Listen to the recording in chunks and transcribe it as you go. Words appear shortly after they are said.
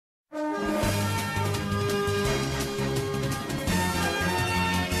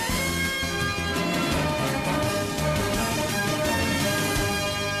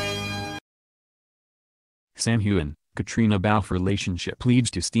Sam Heughan, Katrina Balfe relationship leads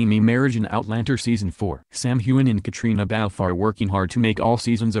to steamy marriage in Outlander Season 4. Sam Heughan and Katrina Balfe are working hard to make all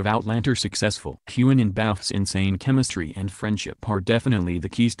seasons of Outlander successful. Heughan and Balfe's insane chemistry and friendship are definitely the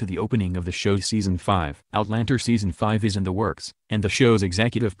keys to the opening of the show's Season 5. Outlander Season 5 is in the works, and the show's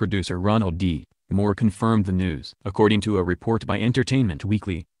executive producer Ronald D. Moore confirmed the news. According to a report by Entertainment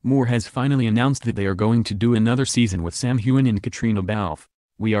Weekly, Moore has finally announced that they are going to do another season with Sam Heughan and Katrina Balfe.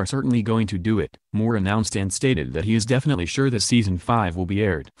 "We are certainly going to do it," Moore announced, and stated that he is definitely sure that Season 5 will be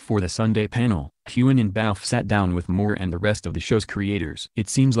aired. For the Sunday panel, Heughan and Balfe sat down with Moore and the rest of the show's creators. It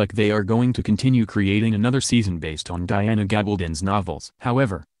seems like they are going to continue creating another season based on Diana Gabaldon's novels.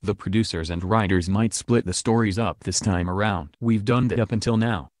 However, the producers and writers might split the stories up this time around. "We've done that up until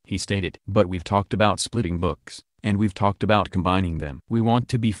now," he stated. "But we've talked about splitting books, and we've talked about combining them. We want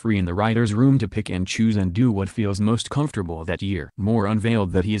to be free in the writer's room to pick and choose and do what feels most comfortable that year." Moore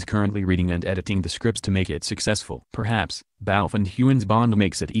unveiled that he is currently reading and editing the scripts to make it successful. Perhaps, Balfe and Heughan's bond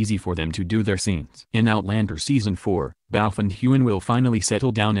makes it easy for them to do their scenes. In Outlander Season 4, Balfe and Heughan will finally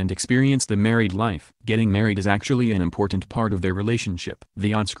settle down and experience the married life. Getting married is actually an important part of their relationship.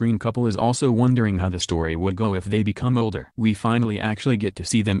 The on-screen couple is also wondering how the story would go if they become older. "We finally actually get to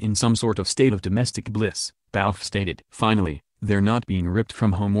see them in some sort of state of domestic bliss," Balfe stated. "Finally, they're not being ripped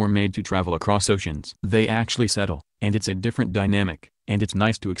from home or made to travel across oceans. They actually settle, and it's a different dynamic, and it's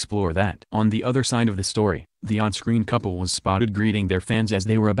nice to explore that." On the other side of the story, the on-screen couple was spotted greeting their fans as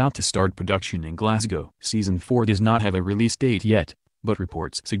they were about to start production in Glasgow. Season 4 does not have a release date yet, but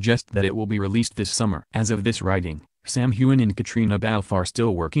reports suggest that it will be released this summer. As of this writing, Sam Heughan and Katrina Balfe are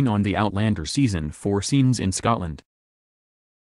still working on the Outlander Season 4 scenes in Scotland.